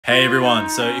Hey everyone,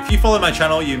 so if you follow my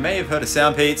channel, you may have heard of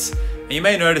SoundPEATS, and you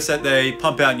may notice that they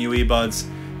pump out new earbuds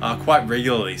quite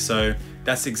regularly. So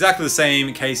that's exactly the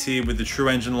same case here with the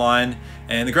Truengine line.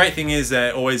 And the great thing is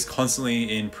they're always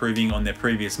constantly improving on their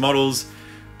previous models.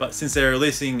 But since they're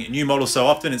releasing new models so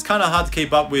often, it's kind of hard to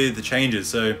keep up with the changes.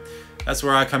 So that's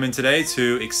where I come in today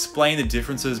to explain the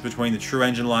differences between the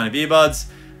Truengine line of earbuds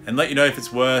and let you know if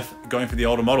it's worth going for the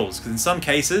older models, because in some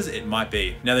cases it might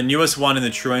be. Now the newest one in the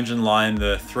Truengine line,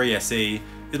 the 3 SE,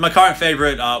 is my current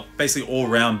favorite, basically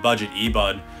all-round budget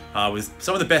earbud with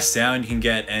some of the best sound you can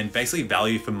get and basically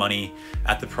value for money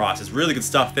at the price. There's really good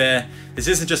stuff there. This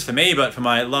isn't just for me, but for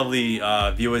my lovely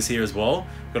viewers here as well.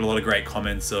 Got a lot of great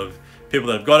comments of people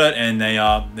that have got it and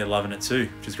they're loving it too,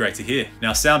 which is great to hear.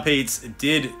 Now SoundPEATS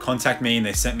did contact me and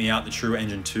they sent me out the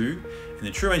Truengine 2 and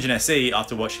the Truengine SE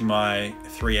after watching my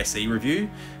 3 SE review,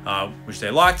 which they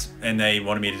liked, and they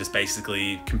wanted me to just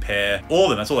basically compare all of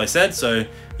them. That's all they said. So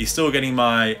you're still getting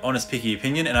my honest, picky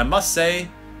opinion. And I must say,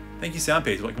 thank you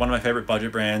SoundPEATS, like one of my favorite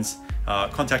budget brands,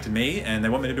 contacted me and they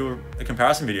want me to do a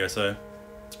comparison video. So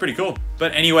it's pretty cool.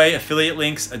 But anyway, affiliate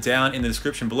links are down in the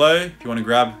description below. If you want to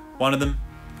grab one of them,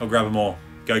 I'll grab them all.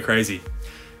 Go crazy.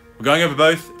 We're going over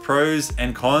both pros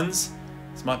and cons.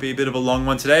 This might be a bit of a long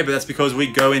one today, but that's because we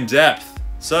go in depth.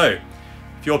 So,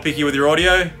 if you're picky with your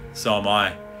audio, so am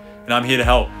I. And I'm here to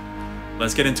help.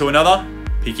 Let's get into another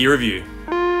picky review.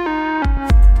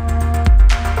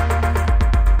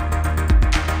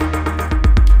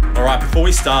 All right, before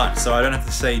we start, so I don't have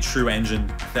to say Truengine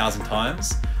 1,000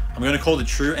 times, I'm gonna call the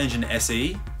Truengine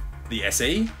SE, the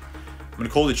SE. I'm gonna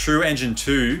call the Truengine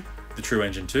 2, the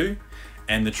Truengine 2,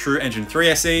 and the Truengine 3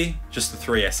 SE, just the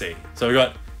 3 SE. So we've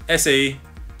got SE,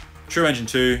 Truengine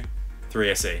 2, 3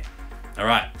 SE. All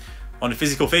right, on to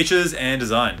physical features and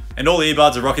design. And all the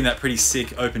earbuds are rocking that pretty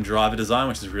sick open driver design,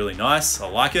 which is really nice. I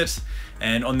like it.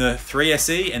 And on the 3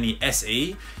 SE and the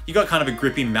SE, you got kind of a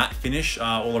grippy matte finish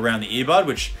all around the earbud,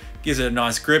 which gives it a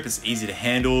nice grip. It's easy to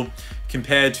handle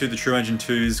compared to the Truengine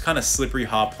 2's kind of slippery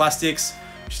hard plastics,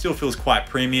 which still feels quite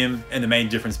premium. And the main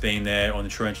difference being there on the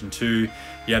Truengine 2,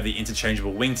 you have the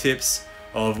interchangeable wingtips,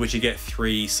 of which you get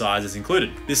 3 sizes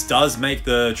included. This does make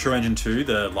the Truengine 2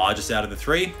 the largest out of the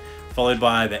 3, followed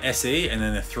by the SE, and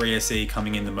then the 3 SE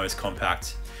coming in the most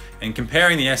compact. And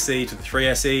comparing the SE to the 3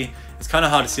 SE, it's kind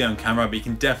of hard to see on camera, but you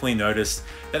can definitely notice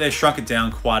that they've shrunk it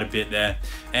down quite a bit there.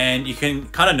 And you can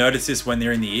kind of notice this when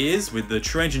they're in the ears, with the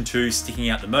Truengine 2 sticking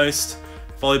out the most,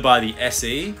 followed by the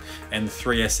SE, and the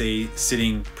 3 SE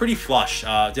sitting pretty flush,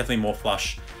 definitely more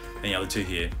flush than the other two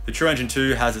here. The Truengine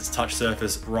 2 has its touch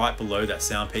surface right below that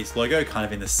SoundPEATS logo, kind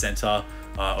of in the center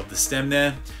of the stem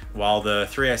there, while the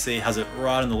 3 SE has it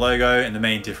right on the logo. And the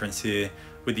main difference here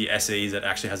with the SE is that it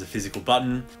actually has a physical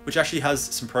button, which actually has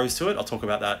some pros to it. I'll talk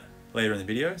about that later in the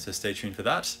video, so stay tuned for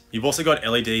that. You've also got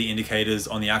LED indicators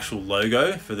on the actual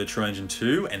logo for the Truengine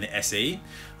 2 and the SE,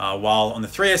 while on the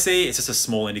 3 SE, it's just a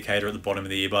small indicator at the bottom of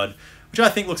the earbud, which I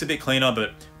think looks a bit cleaner,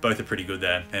 but both are pretty good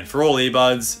there. And for all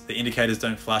earbuds, the indicators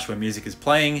don't flash when music is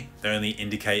playing. They only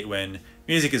indicate when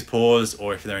music is paused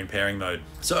or if they're in pairing mode.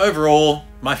 So overall,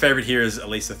 my favorite here is at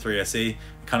least the 3 SE. It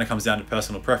kind of comes down to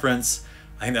personal preference.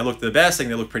 I think they look the best. I think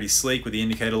they look pretty sleek with the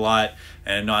indicator light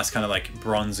and a nice kind of like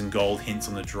bronze and gold hints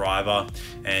on the driver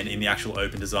and in the actual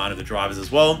open design of the drivers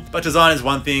as well. But design is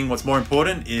one thing. What's more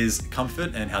important is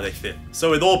comfort and how they fit.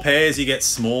 So with all pairs, you get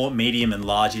small, medium, and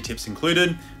large ear tips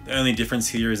included. The only difference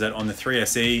here is that on the 3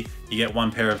 SE, you get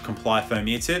one pair of Comply foam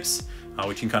ear tips,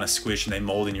 which can kind of squish and they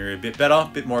mold in your ear a bit better, a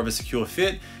bit more of a secure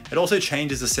fit. It also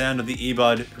changes the sound of the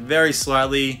earbud very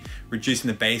slightly, reducing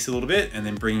the bass a little bit and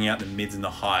then bringing out the mids and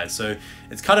the highs. So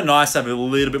it's kind of nice to have a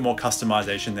little bit more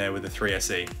customization there with the 3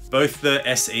 SE. Both the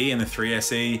SE and the 3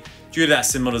 SE, due to that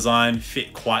similar design,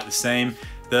 fit quite the same.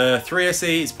 The 3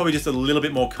 SE is probably just a little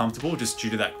bit more comfortable just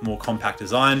due to that more compact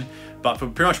design. But for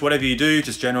pretty much whatever you do,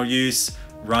 just general use,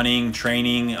 running,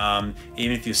 training,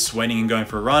 even if you're sweating and going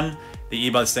for a run, the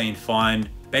earbuds stay in fine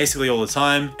basically all the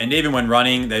time. And even when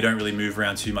running, they don't really move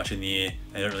around too much in the ear.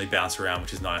 They don't really bounce around,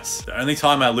 which is nice. The only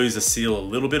time I lose the seal a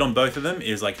little bit on both of them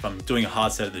is like if I'm doing a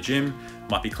hard set at the gym,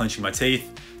 might be clenching my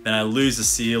teeth, then I lose the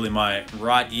seal in my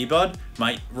right earbud.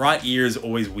 My right ear is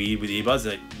always weird with earbuds.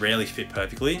 They rarely fit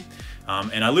perfectly.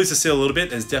 And I lose the seal a little bit.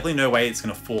 There's definitely no way it's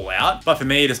gonna fall out. But for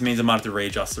me, it just means I might have to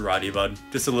readjust the right earbud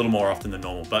just a little more often than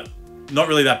normal. But not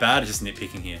really that bad, it's just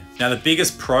nitpicking here. Now the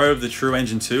biggest pro of the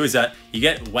Truengine 2 is that you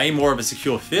get way more of a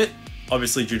secure fit,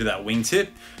 obviously due to that wingtip,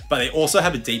 but they also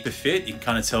have a deeper fit. You can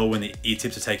kind of tell when the ear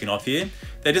tips are taken off here.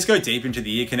 They just go deep into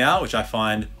the ear canal, which I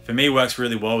find, for me, works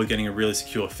really well with getting a really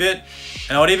secure fit.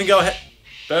 And I would even go ahead,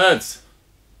 birds,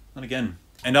 not again.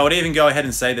 And I would even go ahead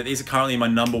and say that these are currently my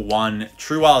 #1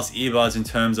 true wireless earbuds in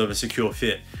terms of a secure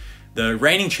fit. The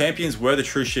reigning champions were the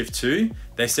True Shift 2.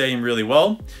 They stay in really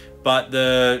well, but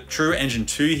the True Engine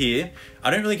 2 here,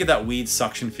 I don't really get that weird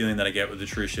suction feeling that I get with the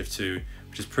True Shift 2,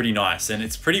 which is pretty nice. And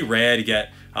it's pretty rare to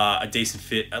get a decent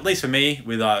fit, at least for me,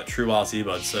 with true wireless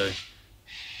earbuds. So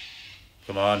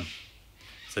come on.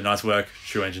 So nice work,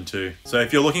 True Engine 2. So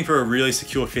if you're looking for a really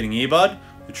secure fitting earbud,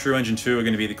 the True Engine 2 are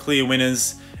going to be the clear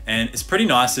winners. And it's pretty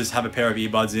nice to just have a pair of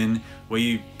earbuds in where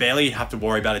you barely have to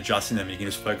worry about adjusting them. You can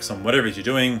just focus on whatever it is you're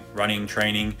doing, running,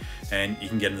 training, and you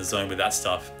can get in the zone with that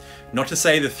stuff. Not to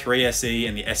say the 3 SE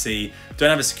and the SE don't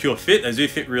have a secure fit. They do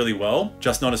fit really well,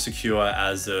 just not as secure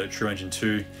as the True Engine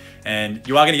 2. And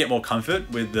you are going to get more comfort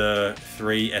with the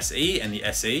 3 SE and the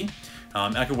SE.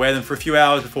 I could wear them for a few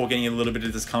hours before getting a little bit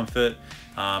of discomfort.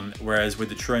 Whereas with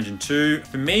the True Engine 2,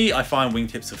 for me, I find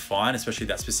wingtips are fine, especially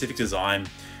that specific design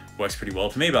works pretty well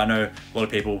for me, but I know a lot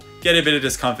of people get a bit of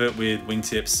discomfort with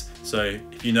wingtips. So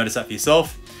if you notice that for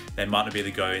yourself, they might not be the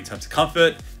go in terms of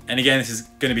comfort. And again, this is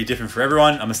going to be different for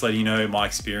everyone. I'm just letting you know my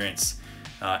experience.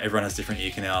 Everyone has different ear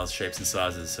canals, shapes and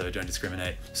sizes, so don't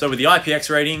discriminate. So with the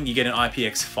IPX rating, you get an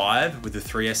IPX 5 with the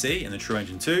 3 SE and the True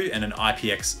Engine 2, and an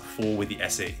IPX 4 with the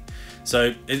SE.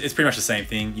 So it's pretty much the same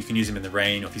thing. You can use them in the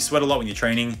rain, or if you sweat a lot when you're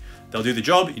training, they'll do the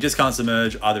job. You just can't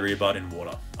submerge either earbud in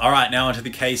water. All right, now onto the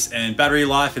case and battery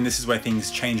life, and this is where things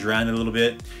change around a little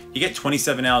bit. You get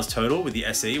 27 hours total with the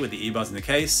SE, with the earbuds in the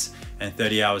case, and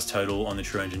 30 hours total on the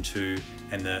True Engine 2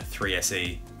 and the 3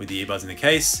 SE with the earbuds in the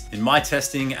case. In my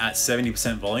testing at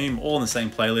 70% volume, all in the same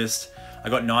playlist, I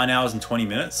got 9 hours and 20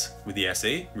 minutes with the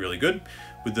SE, really good.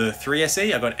 With the 3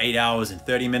 SE, I got 8 hours and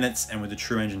 30 minutes, and with the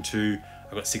True Engine 2,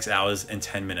 I got 6 hours and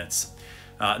 10 minutes.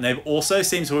 And they've also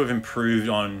seemed to have improved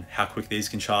on how quick these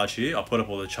can charge here. I'll put up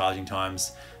all the charging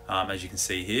times as you can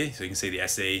see here. So you can see the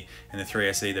SE and the 3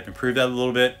 SE, they've improved that a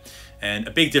little bit. And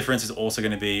a big difference is also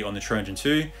going to be on the True Engine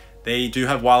 2. They do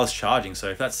have wireless charging. So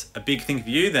if that's a big thing for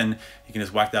you, then you can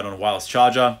just whack that on a wireless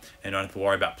charger and don't have to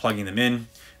worry about plugging them in.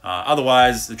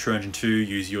 Otherwise, the True Engine 2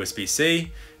 use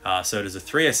USB-C. So does the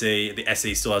 3 SE. The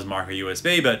SE still has micro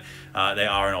USB, but they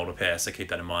are an older pair, so keep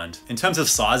that in mind. In terms of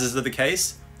sizes of the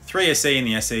case, 3 SE and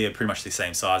the SE are pretty much the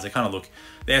same size. They kind of look,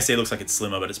 the SE looks like it's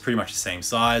slimmer, but it's pretty much the same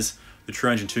size. The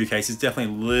True Engine 2 case is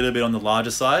definitely a little bit on the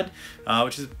larger side,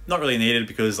 which is not really needed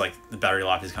because like the battery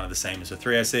life is kind of the same as the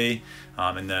 3 SE.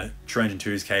 And the True Engine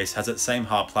 2's case has that same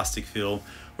hard plastic feel,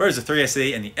 whereas the 3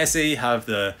 SE and the SE have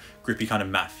the grippy kind of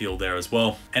matte feel there as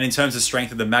well. And in terms of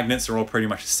strength of the magnets, are all pretty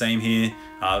much the same here.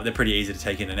 They're pretty easy to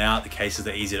take in and out. The cases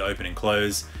are easy to open and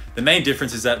close. The main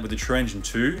difference is that with the True Engine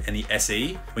 2 and the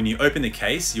SE, when you open the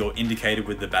case, you're indicated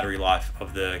with the battery life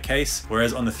of the case.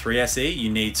 Whereas on the 3 SE, you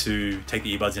need to take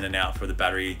the earbuds in and out for the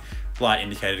battery light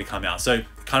indicator to come out. So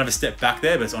kind of a step back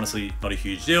there, but it's honestly not a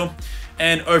huge deal.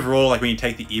 And overall, like when you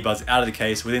take the earbuds out of the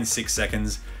case, within 6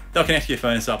 seconds, they'll connect to your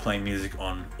phone and start playing music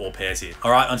on all pairs here.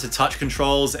 All right, onto touch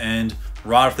controls, and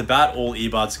right off the bat, all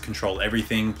earbuds control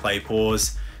everything: play,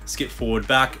 pause, skip forward,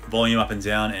 back, volume up and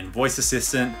down, and voice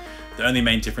assistant. The only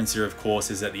main difference here, of course,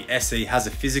 is that the SE has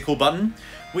a physical button,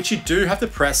 which you do have to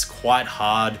press quite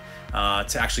hard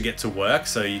to actually get to work.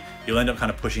 So you'll end up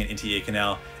kind of pushing it into your ear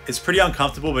canal. It's pretty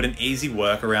uncomfortable, but an easy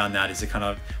work around that is to kind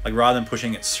of, like, rather than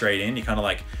pushing it straight in, you kind of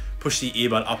like push the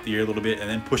earbud up the ear a little bit and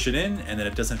then push it in, and then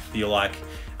it doesn't feel like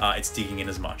it's digging in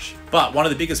as much. But one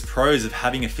of the biggest pros of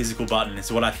having a physical button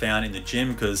is what I found in the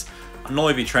gym, because I'm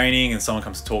normally be training and someone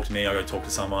comes to talk to me, I go talk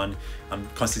to someone, I'm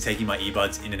constantly taking my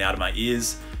earbuds in and out of my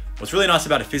ears. What's really nice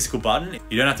about a physical button,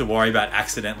 you don't have to worry about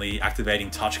accidentally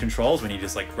activating touch controls when you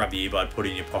just like grab the earbud, put it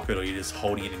in your pocket, or you're just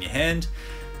holding it in your hand.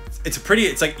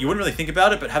 It's like, you wouldn't really think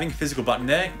about it, but having a physical button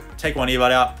there, take one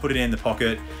earbud out, put it in the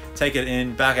pocket, take it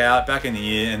in, back out, back in the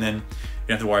ear, and then you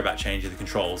don't have to worry about changing the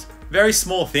controls. Very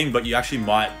small thing, but you actually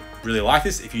might really like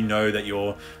this if you know that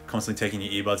you're constantly taking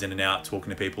your earbuds in and out, talking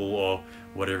to people, or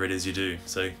whatever it is you do.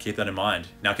 So keep that in mind.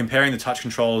 Now, comparing the touch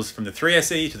controls from the 3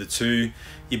 SE to the 2,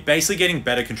 you're basically getting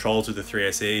better controls with the 3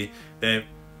 SE. They're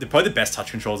probably the best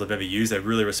touch controls I've ever used. They're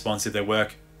really responsive. They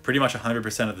work pretty much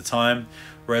 100% of the time.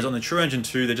 Whereas on the True Engine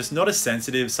 2, they're just not as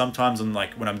sensitive. Sometimes on,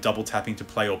 like, when I'm double tapping to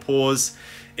play or pause,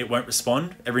 it won't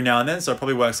respond every now and then. So it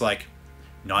probably works like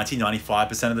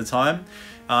 90–95% of the time.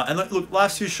 And look,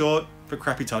 life's too short for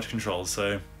crappy touch controls.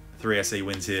 So 3 SE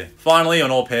wins here. Finally,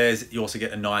 on all pairs, you also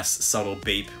get a nice subtle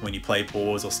beep when you play,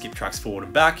 pause, or skip tracks forward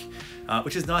and back,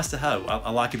 which is nice to have.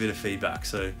 I like a bit of feedback.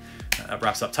 So that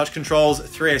wraps up touch controls.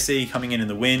 3 SE coming in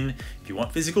the win. If you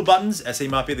want physical buttons, SE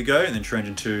might be the go, and then True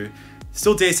Engine 2,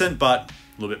 still decent, but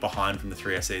a little bit behind from the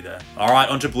 3 SE there. All right,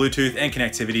 onto Bluetooth and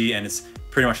connectivity, and it's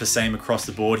pretty much the same across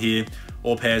the board here.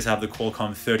 All pairs have the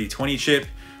Qualcomm 3020 chip,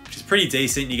 which is pretty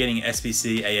decent. You're getting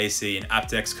SBC, AAC, and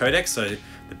aptX codecs, so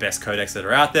the best codecs that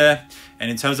are out there.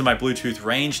 And in terms of my Bluetooth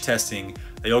range testing,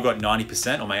 they all got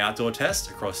 90% on my outdoor test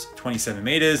across 27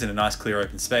 meters in a nice clear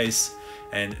open space,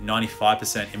 and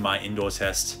 95% in my indoor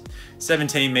test,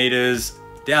 17 meters,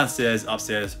 downstairs,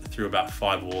 upstairs, through about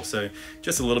 5 walls. So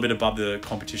just a little bit above the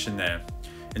competition there.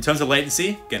 In terms of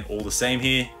latency, again, all the same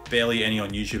here, barely any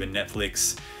on YouTube and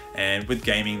Netflix. And with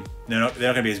gaming, they're not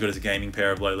gonna be as good as a gaming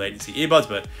pair of low latency earbuds,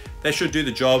 but they should do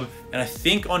the job. And I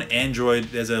think on Android,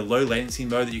 there's a low latency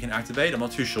mode that you can activate. I'm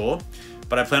not too sure,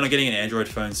 but I plan on getting an Android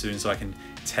phone soon so I can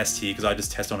test here, because I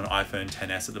just test on an iPhone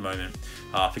XS at the moment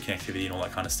for connectivity and all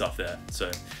that kind of stuff there. So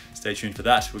stay tuned for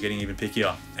that. We're getting even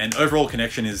pickier. And overall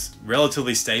connection is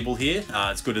relatively stable here.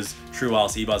 It's good as true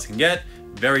wireless earbuds can get.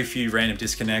 Very few random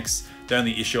disconnects. The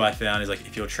only issue I found is like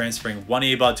if you're transferring one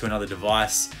earbud to another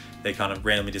device, they kind of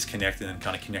randomly disconnect and then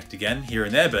kind of connect again here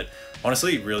and there. But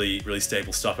honestly, really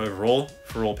stable stuff overall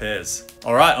for all pairs.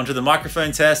 All right, onto the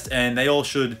microphone test, and they all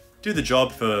should do the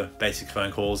job for basic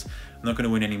phone calls. I'm not going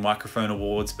to win any microphone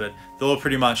awards, but they'll all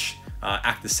pretty much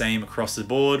act the same across the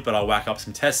board, but I'll whack up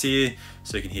some tests here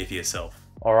so you can hear for yourself.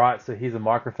 All right, so here's a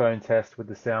microphone test with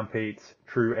the SoundPEATS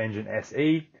Truengine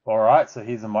SE. All right, so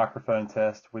here's a microphone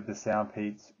test with the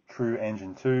SoundPEATS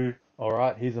Truengine 2. All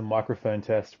right, here's a microphone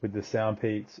test with the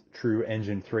SoundPEATS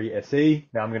Truengine 3 SE.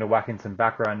 Now I'm going to whack in some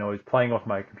background noise playing off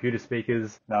my computer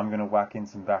speakers. Now I'm going to whack in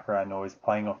some background noise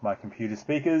playing off my computer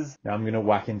speakers. Now I'm going to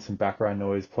whack in some background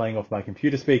noise playing off my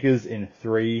computer speakers in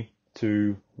 3,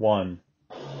 2, 1.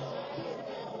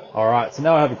 All right, so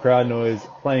now I have a crowd noise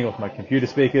playing off my computer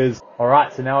speakers. All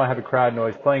right, so now I have a crowd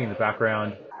noise playing in the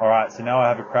background. All right, so now I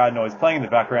have a crowd noise playing in the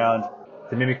background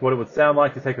to mimic what it would sound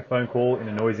like to take a phone call in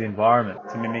a noisy environment.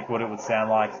 To mimic what it would sound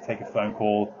like to take a phone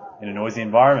call in a noisy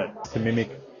environment. To mimic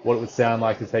what it would sound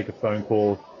like to take a phone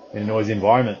call in a noisy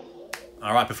environment.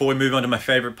 All right, before we move on to my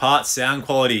favorite part, sound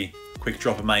quality. Quick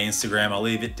drop of my Instagram. I'll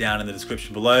leave it down in the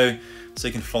description below so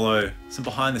you can follow some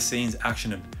behind the scenes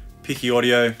action of Picky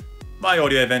Audio, my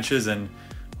audio ventures, and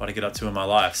what I get up to in my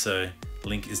life. So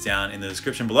link is down in the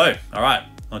description below. All right,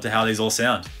 on to how these all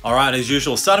sound. All right, as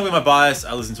usual, starting with my bias,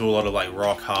 I listen to a lot of like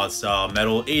rock, hardstyle,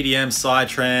 metal, EDM,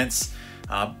 psytrance,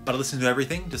 but I listen to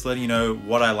everything, just letting you know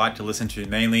what I like to listen to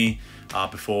mainly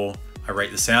before I rate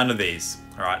the sound of these.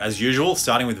 All right, as usual,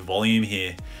 starting with volume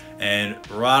here. And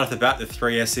right off the bat, the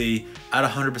 3SE at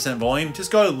 100% volume,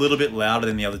 just go a little bit louder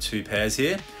than the other two pairs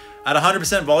here. At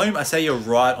 100% volume, I say you're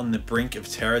right on the brink of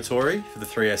territory for the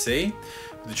 3SE.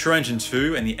 With the Truengine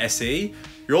 2 and the SE,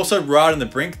 you're also right on the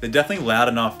brink. They're definitely loud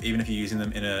enough even if you're using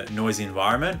them in a noisy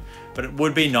environment, but it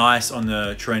would be nice on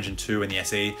the Truengine 2 and the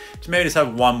SE to maybe just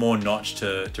have one more notch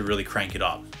to really crank it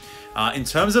up. In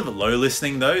terms of low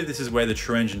listening though, this is where the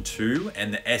Truengine 2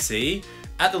 and the SE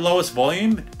at the lowest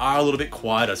volume are a little bit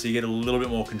quieter, so you get a little bit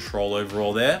more control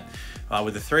overall there.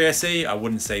 With the 3SE, I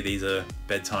wouldn't say these are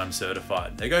bedtime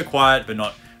certified. They go quiet, but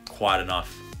not quite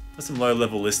enough. That's some low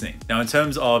level listening. Now, in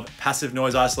terms of passive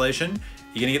noise isolation,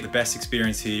 you're gonna get the best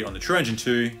experience here on the Truengine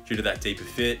 2 due to that deeper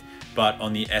fit, but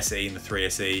on the SE and the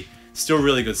 3SE, still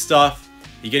really good stuff.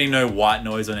 You're getting no white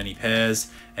noise on any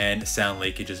pairs, and sound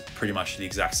leakage is pretty much the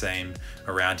exact same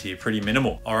around here, pretty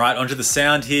minimal. All right, onto the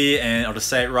sound here, and I'll just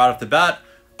say it right off the bat.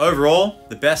 Overall,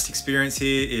 the best experience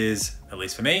here is, at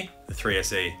least for me, the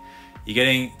 3SE. You're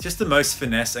getting just the most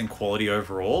finesse and quality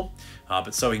overall,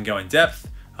 but so we can go in depth,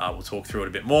 we'll talk through it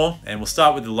a bit more, and we'll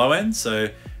start with the low end. So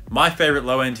my favorite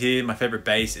low end here, my favorite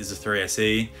bass is the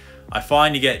 3SE. I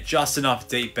find you get just enough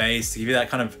deep bass to give you that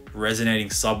kind of resonating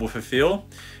subwoofer feel,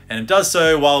 and it does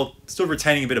so while still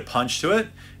retaining a bit of punch to it,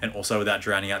 and also without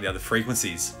drowning out the other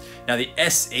frequencies. Now the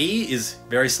SE is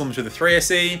very similar to the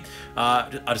 3SE.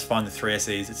 I just find the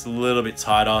 3SEs, it's a little bit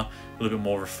tighter, a little bit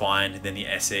more refined than the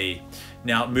SE.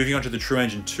 Now moving on to the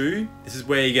Truengine 2, this is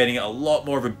where you're getting a lot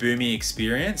more of a boomy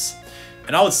experience.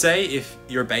 And I would say if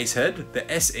you're a bass head, the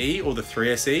SE or the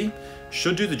 3SE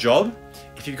should do the job.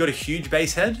 If you've got a huge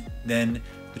bass head, then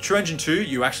the Truengine 2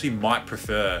 you actually might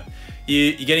prefer.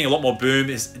 You're getting a lot more boom,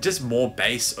 it's just more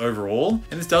bass overall,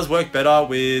 and this does work better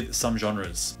with some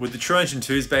genres. With the Truengine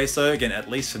 2's bass though, again, at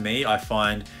least for me, I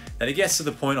find that it gets to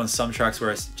the point on some tracks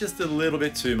where it's just a little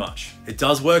bit too much. It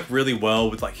does work really well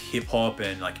with like hip hop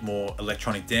and like more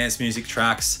electronic dance music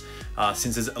tracks,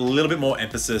 since there's a little bit more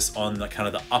emphasis on the kind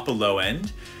of the upper low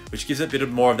end, which gives it a bit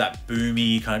more of that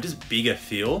boomy, kind of just bigger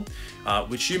feel,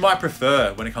 which you might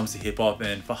prefer when it comes to hip hop.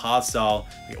 And for hardstyle,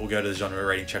 we'll go to the genre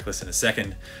rating checklist in a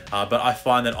second. But I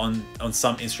find that on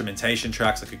some instrumentation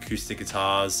tracks, like acoustic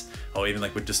guitars, or even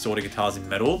like with distorted guitars in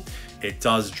metal, it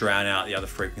does drown out the other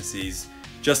frequencies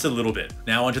just a little bit.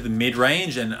 Now onto the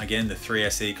mid-range, and again, the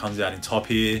 3SE comes out in top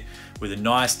here with a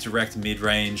nice direct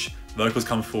mid-range. Vocals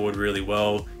come forward really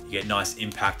well. You get nice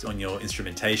impact on your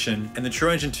instrumentation. And the True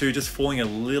Engine 2 just falling a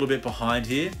little bit behind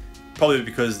here, probably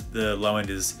because the low end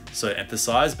is so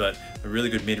emphasized, but a really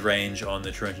good mid-range on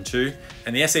the True Engine 2.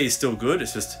 And the SE is still good,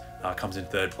 it's just comes in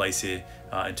third place here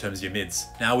in terms of your mids.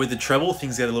 Now with the treble,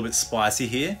 things get a little bit spicy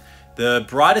here. The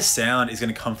brightest sound is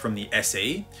going to come from the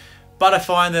SE, but I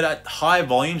find that at high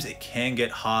volumes, it can get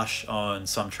harsh on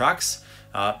some tracks.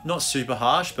 Not super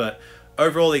harsh, but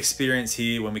overall the experience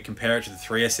here, when we compare it to the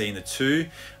 3SE and the 2,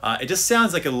 it just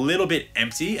sounds like a little bit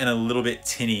empty and a little bit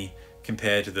tinny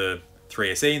compared to the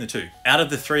 3SE and the 2. Out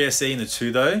of the 3SE and the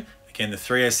 2 though, again, the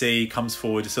 3SE comes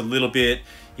forward just a little bit.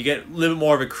 You get a little bit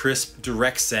more of a crisp,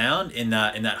 direct sound in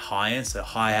that high end. So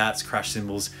hi-hats, crash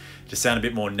cymbals just sound a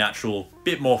bit more natural, a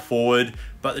bit more forward,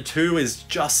 but the 2 is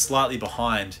just slightly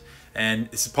behind. And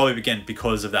this is probably, again,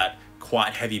 because of that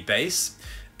quite heavy bass.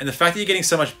 And the fact that you're getting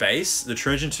so much bass, the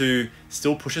True Engine 2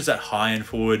 still pushes that high end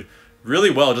forward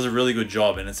really well, does a really good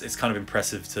job. And it's kind of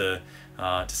impressive to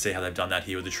see how they've done that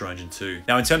here with the True Engine 2.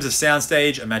 Now in terms of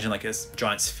soundstage, imagine like a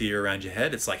giant sphere around your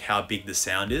head. It's like how big the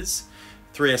sound is.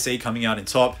 3SE coming out in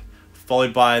top,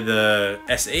 followed by the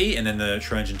SE, and then the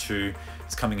True Engine 2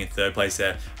 is coming in third place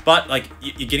there. But like,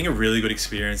 you're getting a really good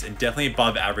experience and definitely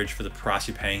above average for the price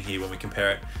you're paying here when we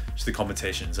compare it to the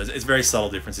competition. So it's very subtle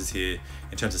differences here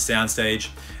in terms of soundstage,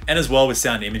 and as well with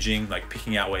sound imaging, like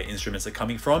picking out where instruments are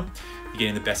coming from. You're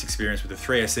getting the best experience with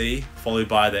the 3SE, followed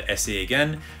by the SE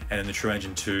again, and then the True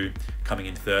Engine 2 coming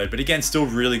in third. But again, still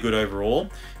really good overall.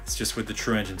 It's just with the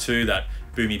True Engine 2, that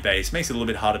boomy bass makes it a little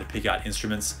bit harder to pick out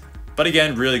instruments. But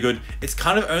again, really good. It's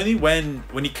kind of only when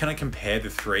you kind of compare the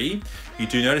 3, you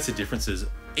do notice the differences.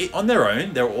 On their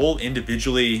own, they're all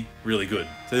individually really good.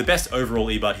 So the best overall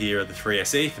earbud here are the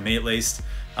 3SE, for me at least.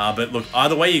 But look,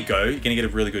 either way you go, you're gonna get a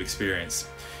really good experience.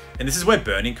 And this is where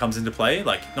burning comes into play,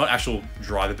 like not actual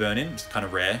driver burn-in, it's kind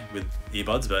of rare with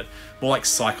earbuds, but more like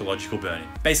psychological burn-in.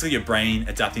 Basically your brain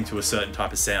adapting to a certain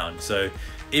type of sound. So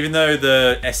even though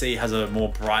the SE has a more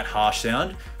bright, harsh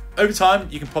sound, over time,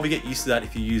 you can probably get used to that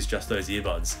if you use just those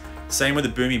earbuds. Same with the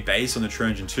boomy bass on the True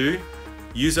Engine 2.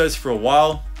 Use those for a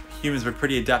while. Humans are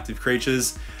pretty adaptive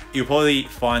creatures. You'll probably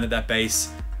find that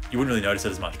bass, you wouldn't really notice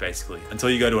it as much basically, until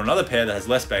you go to another pair that has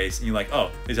less bass and you're like, oh,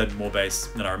 these had more bass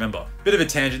than I remember. Bit of a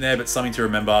tangent there, but something to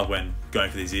remember when going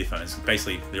for these earphones.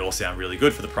 Basically, they all sound really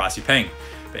good for the price you're paying.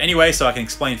 But anyway, so I can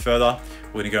explain further,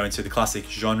 we're gonna go into the classic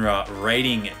genre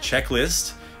rating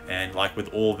checklist. And like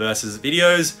with all Versus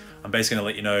videos, I'm basically gonna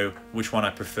let you know which one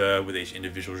I prefer with each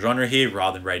individual genre here,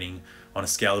 rather than rating on a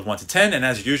scale of 1 to 10. And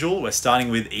as usual, we're starting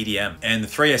with EDM. And the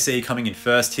 3SE coming in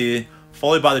first here,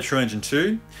 followed by the True Engine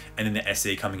 2, and then the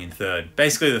SE coming in third.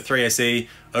 Basically, the 3SE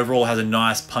overall has a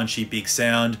nice, punchy, big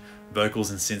sound. Vocals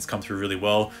and synths come through really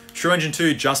well. True Engine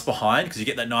 2 just behind, because you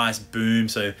get that nice boom,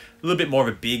 so a little bit more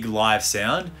of a big live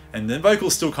sound. And then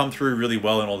vocals still come through really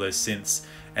well in all those synths.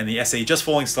 And the SE just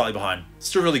falling slightly behind.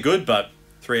 Still really good, but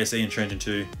 3SE and True Engine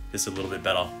 2 is a little bit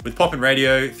better. With pop and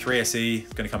radio, 3SE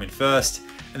is going to come in first,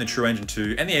 and the True Engine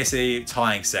 2 and the SE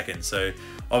tying second. So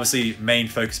obviously main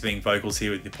focus being vocals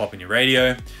here with your pop and your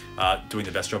radio, doing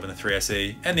the best job in the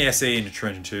 3SE, and the SE and the True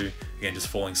Engine 2, again, just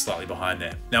falling slightly behind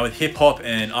there. Now with hip hop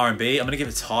and R&B, I'm gonna give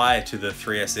a tie to the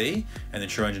 3SE and the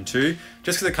True Engine 2,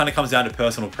 just because it kind of comes down to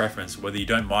personal preference, whether you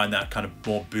don't mind that kind of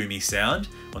more boomy sound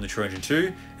on the True Engine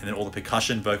 2, and then all the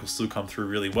percussion vocals still come through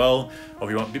really well, or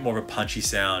if you want a bit more of a punchy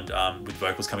sound with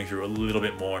vocals coming through a little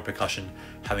bit more and percussion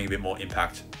having a bit more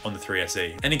impact on the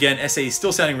 3SE. And again, SE is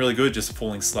still sounding really good, just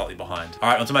falling slightly behind. All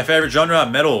right, onto my favorite genre,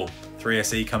 metal.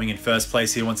 3SE coming in first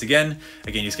place here once again.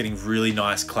 Again, you're just getting really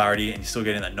nice clarity and you're still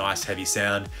getting that nice heavy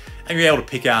sound, and you're able to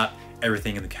pick out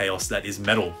everything in the chaos that is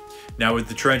metal. Now with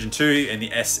the True Engine 2 and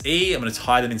the SE, I'm gonna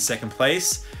tie them in second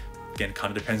place. Again,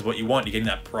 kind of depends what you want. You're getting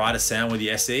that brighter sound with the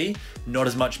SE, not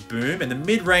as much boom, and the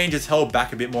mid-range is held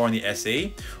back a bit more on the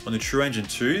SE. On the True Engine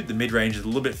 2, the mid-range is a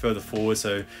little bit further forward,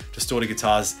 so distorted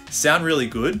guitars sound really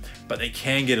good, but they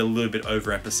can get a little bit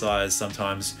overemphasized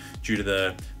sometimes due to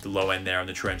the low end there on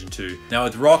the True Engine 2. Now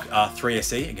with rock,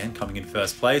 3SE, again, coming in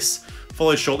first place,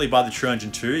 followed shortly by the True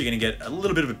Engine 2. You're gonna get a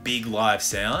little bit of a big live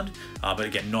sound, but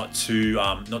again, not too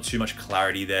much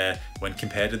clarity there when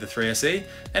compared to the 3SE.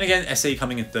 And again, SE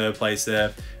coming in third place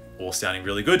there, all sounding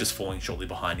really good, just falling shortly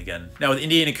behind again. Now with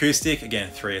Indian acoustic,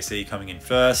 again, 3SE coming in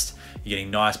first. You're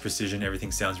getting nice precision,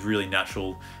 everything sounds really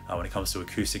natural when it comes to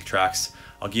acoustic tracks.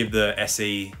 I'll give the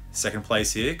SE second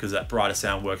place here because that brighter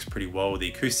sound works pretty well with the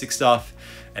acoustic stuff.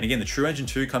 And again, the True Engine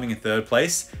 2 coming in third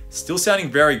place, still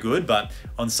sounding very good, but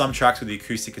on some tracks with the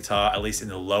acoustic guitar, at least in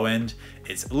the low end,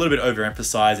 it's a little bit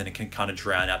overemphasized and it can kind of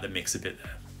drown out the mix a bit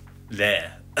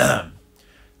there.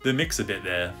 The mix a bit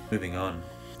there. Moving on.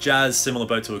 Jazz, similar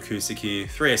boat to acoustic here.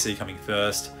 3 SE coming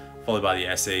first, followed by the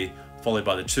SE, followed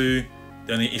by the 2.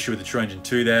 The only issue with the True Engine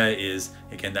 2 there is,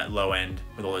 again, that low end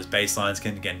with all those bass lines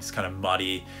can, again, just kind of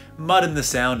mudden the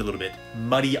sound a little bit.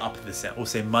 Muddy up the sound, or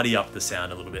say muddy up the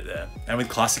sound a little bit there. And with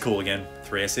classical, again,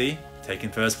 3 SE, taking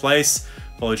first place,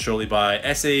 followed shortly by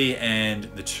SE, and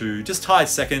the 2 just tied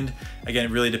second. Again,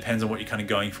 it really depends on what you're kind of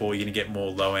going for. You're gonna get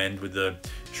more low end with the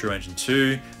True Engine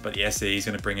 2, but the SE is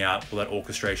gonna bring out all that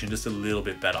orchestration just a little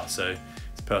bit better. So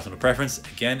it's personal preference.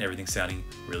 Again, everything's sounding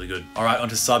really good. All right,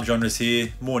 onto subgenres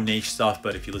here. More niche stuff,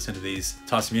 but if you listen to these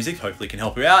types of music, hopefully it can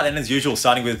help you out. And as usual,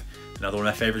 starting with another one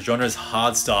of my favorite genres,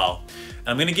 hardstyle. And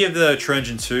I'm gonna give the True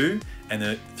Engine 2 and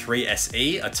the 3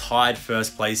 SE a tied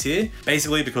first place here,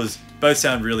 basically because both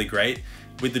sound really great.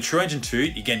 With the True Engine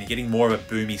 2, again, you're getting more of a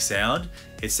boomy sound.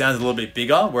 It sounds a little bit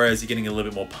bigger, whereas you're getting a little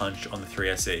bit more punch on the 3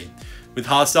 SE. With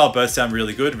hardstyle, both sound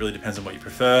really good. It really depends on what you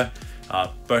prefer.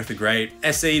 Both are great.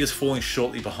 SE just falling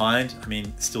shortly behind. I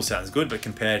mean, still sounds good, but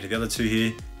compared to the other two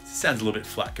here, it sounds a little bit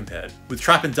flat compared. With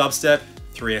trap and dubstep,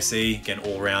 3 SE, again,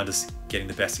 all around just getting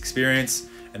the best experience.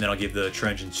 And then I'll give the True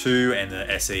Engine 2 and the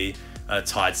SE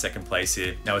tied second place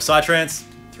here. Now with psytrance,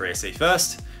 3 SE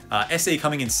first. SE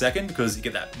coming in second because you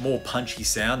get that more punchy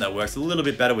sound that works a little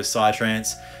bit better with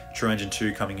psytrance. True Engine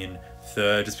 2 coming in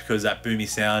third just because that boomy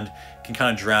sound can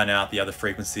kind of drown out the other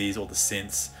frequencies or the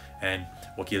synths and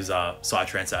what gives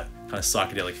psytrance that kind of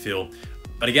psychedelic feel.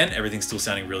 But again, everything's still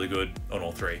sounding really good on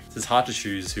all three. So it's hard to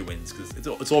choose who wins because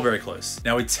it's all very close.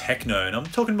 Now with techno, and I'm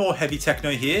talking more heavy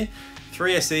techno here,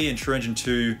 3 SE and True Engine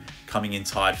 2 coming in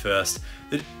tied first.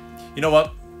 You know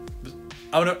what?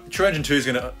 True Engine 2 is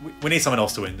gonna, we need someone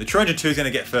else to win. The True Engine 2 is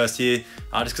gonna get first here,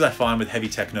 just because I find with heavy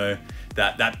techno,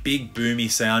 that big boomy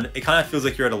sound, it kind of feels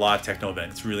like you're at a live techno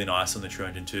event. It's really nice on the True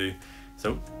Engine 2.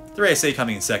 So 3 SE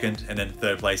coming in second, and then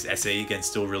third place SE, again,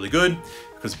 still really good,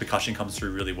 because percussion comes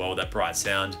through really well with that bright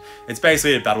sound. It's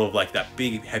basically a battle of like that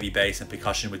big heavy bass and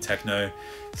percussion with techno,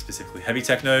 specifically heavy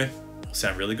techno. Will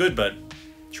sound really good, but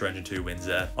True Engine 2 wins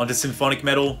there. Onto symphonic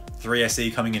metal, 3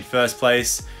 SE coming in first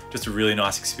place. Just a really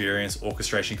nice experience.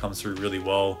 Orchestration comes through really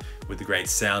well with the great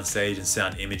sound stage and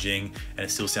sound imaging, and it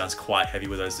still sounds quite heavy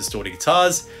with those distorted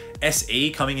guitars.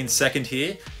 SE coming in second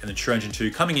here, and the True Engine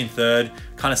 2 coming in third.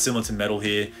 Kind of similar to metal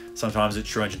here. Sometimes at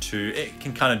True Engine 2, it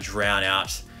can kind of drown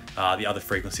out the other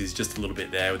frequencies just a little bit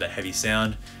there with that heavy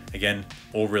sound. Again,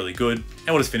 all really good. And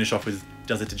we'll just finish off with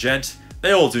Does It to Gent.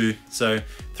 They all do. So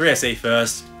 3 SE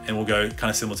first, and we'll go kind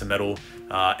of similar to metal,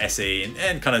 SE,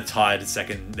 and kind of tied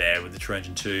second there with the True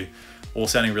Engine 2. All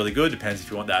sounding really good. Depends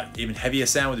if you want that even heavier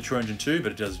sound with the True Engine 2,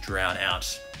 but it does drown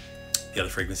out the other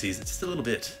frequencies just a little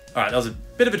bit. All right, that was a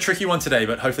bit of a tricky one today,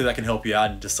 but hopefully that can help you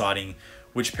out in deciding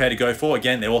which pair to go for.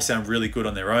 Again, they all sound really good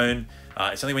on their own.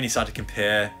 It's only when you start to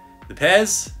compare the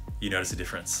pairs, you notice a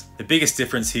difference. The biggest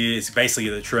difference here is basically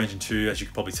the True Engine 2, as you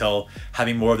can probably tell,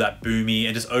 having more of that boomy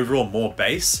and just overall more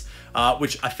bass,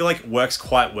 which I feel like works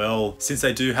quite well since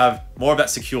they do have more of that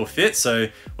secure fit. So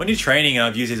when you're training, and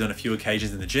I've used these on a few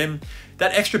occasions in the gym,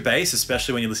 that extra bass,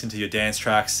 especially when you listen to your dance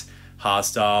tracks,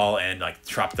 hardstyle and like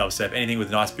trap dubstep, anything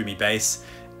with nice boomy bass,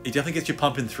 it definitely gets you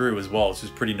pumping through as well, which is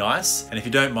pretty nice. And if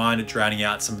you don't mind it drowning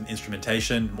out some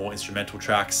instrumentation, more instrumental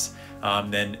tracks,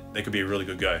 then they could be a really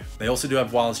good go. They also do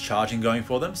have wireless charging going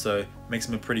for them, so it makes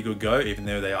them a pretty good go, even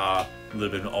though they are a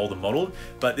little bit of an older model.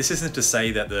 But this isn't to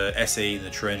say that the SE and the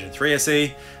True Engine 3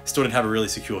 SE still didn't have a really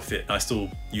secure fit. I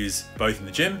still use both in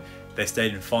the gym. They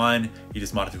stayed in fine. You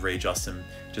just might have to readjust them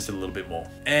just a little bit more.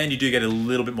 And you do get a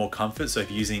little bit more comfort. So if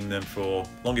you're using them for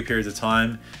longer periods of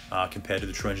time, compared to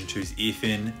the True Engine 2's ear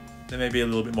fin, they may be a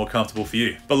little bit more comfortable for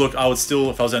you. But look, I would still,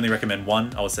 if I was only recommend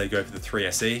one, I would say go for the 3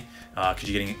 SE, because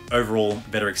you're getting overall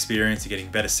better experience, you're getting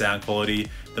better sound quality,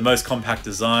 the most compact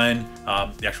design,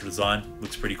 the actual design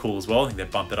looks pretty cool as well. I think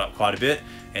they've bumped it up quite a bit,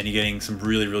 and you're getting some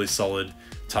really, really solid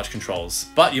touch controls.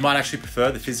 But you might actually prefer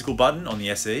the physical button on the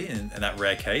SE in that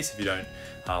rare case if you don't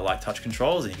like touch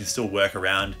controls, and you can still work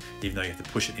around, even though you have to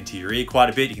push it into your ear quite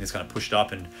a bit. You can just kind of push it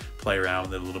up and play around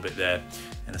with it a little bit there,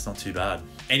 and it's not too bad.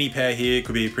 Any pair here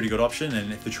could be a pretty good option,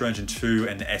 and if the True Engine 2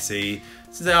 and the SE,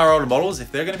 since they are older models,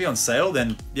 if they're going to be on sale,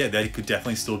 then yeah, they could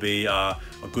definitely still be a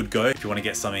good go if you want to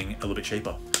get something a little bit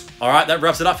cheaper. All right, that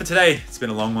wraps it up for today. It's been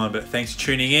a long one, but thanks for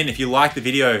tuning in. If you like the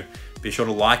video, be sure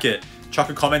to like it. Chuck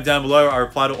a comment down below. I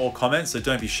reply to all comments, so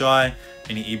don't be shy.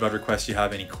 Any earbud requests you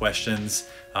have, any questions,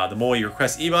 the more you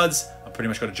request earbuds, I've pretty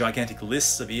much got a gigantic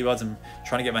list of earbuds I'm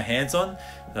trying to get my hands on.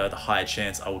 the higher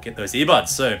chance I will get those earbuds.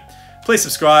 So please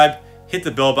subscribe, hit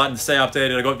the bell button to stay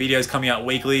updated. I've got videos coming out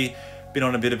weekly. Been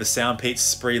on a bit of a SoundPEATS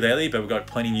spree lately, but we've got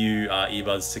plenty new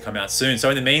earbuds to come out soon. So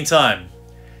in the meantime,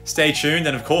 stay tuned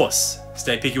and of course,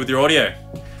 stay picky with your audio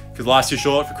because life's too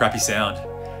short for crappy sound.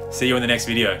 See you in the next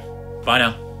video. Bye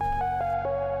now.